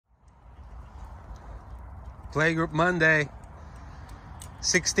Playgroup Monday,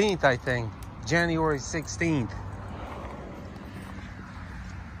 16th, I think. January 16th.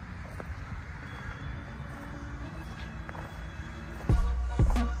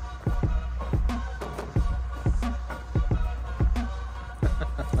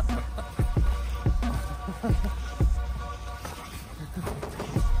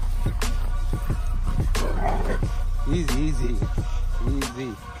 Easy, easy,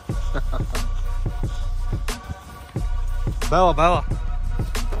 easy. Bella, Bella.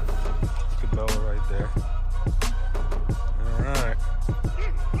 Look at Bella right there. All right.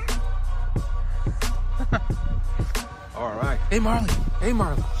 All right. Hey, Marley. Hey,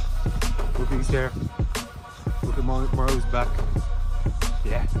 Marley. Look at his hair. Look at Marley's back.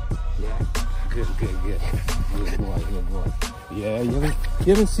 Yeah. Yeah. Good, good, good. Good boy, good boy. Yeah, you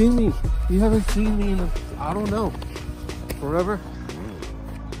haven't seen me. You haven't seen me in I don't know, forever.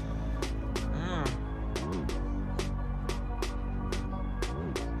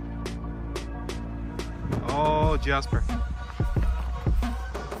 Oh, Jasper.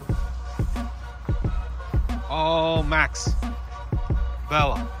 Oh, Max.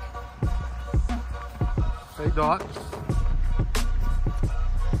 Bella. Hey, Dot.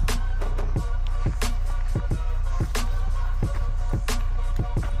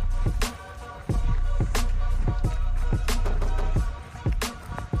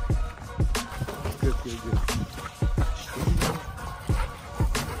 Good, good, good.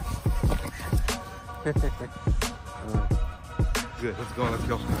 Good, let's go, let's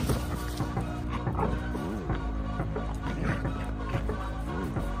go.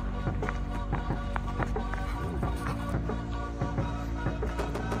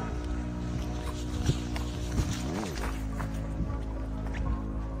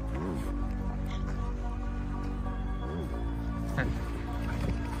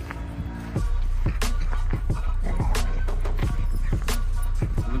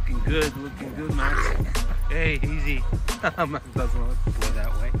 Looking good, Max. Hey, easy. Max doesn't want to play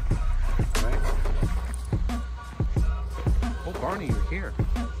that way. All right. Oh, Barney, you're here.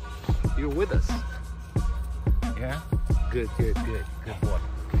 You're with us. Yeah? Good, good, good. Good boy.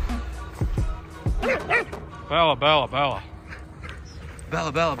 Bella, Bella, Bella.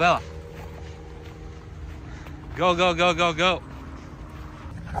 Bella, Bella, Bella. Go, go, go, go, go.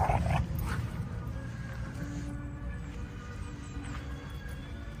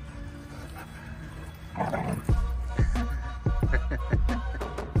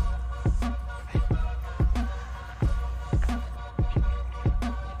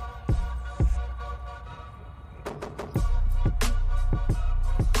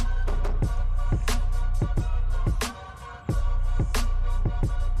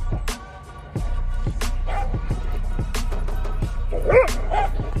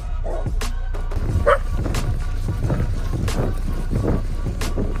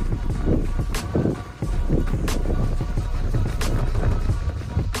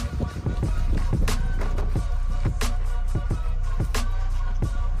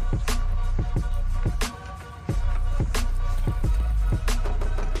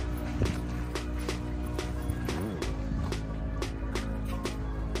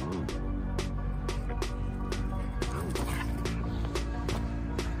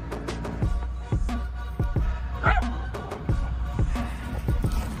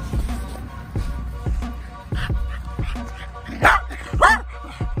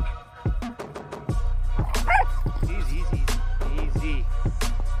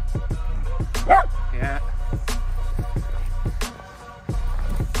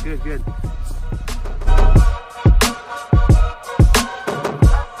 Good, good.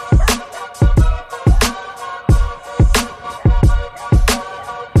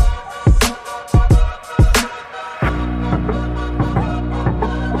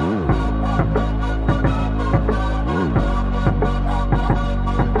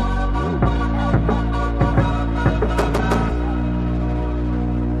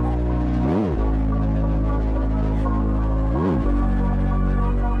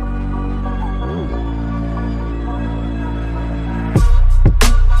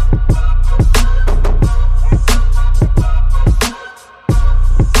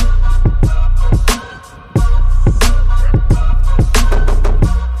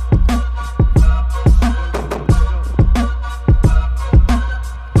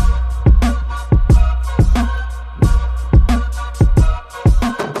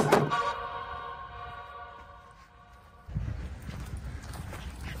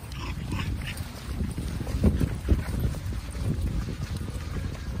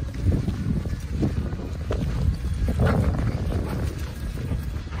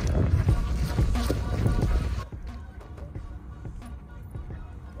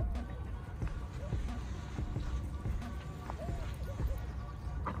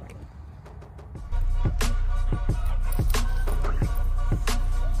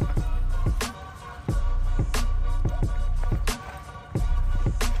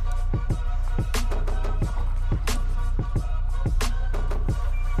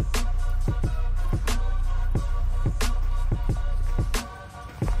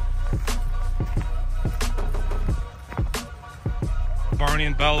 Barney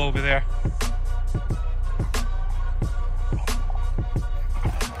and Belle over there.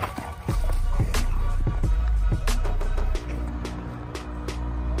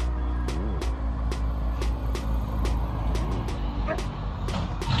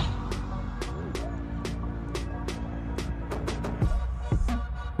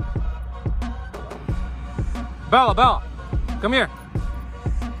 Bella, come here.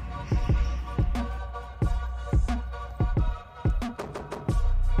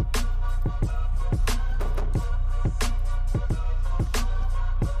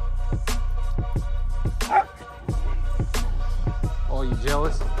 Oh, you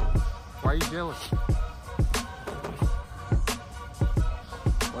jealous? Why are you jealous?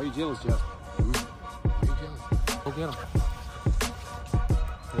 Why are you jealous, Jasper? Why are you jealous? Go get him.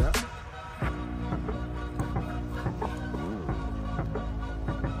 Yeah.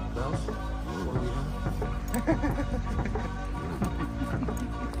 Bellz? What are we doing?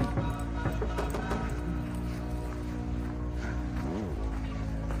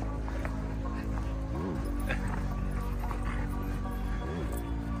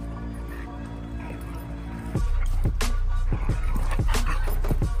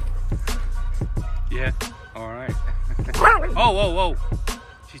 Yeah, alright. Whoa.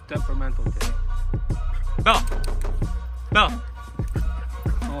 She's temperamental today. Belle!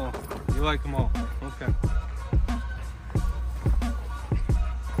 Oh, you like them all. Okay.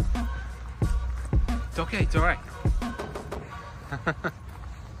 It's okay, it's alright.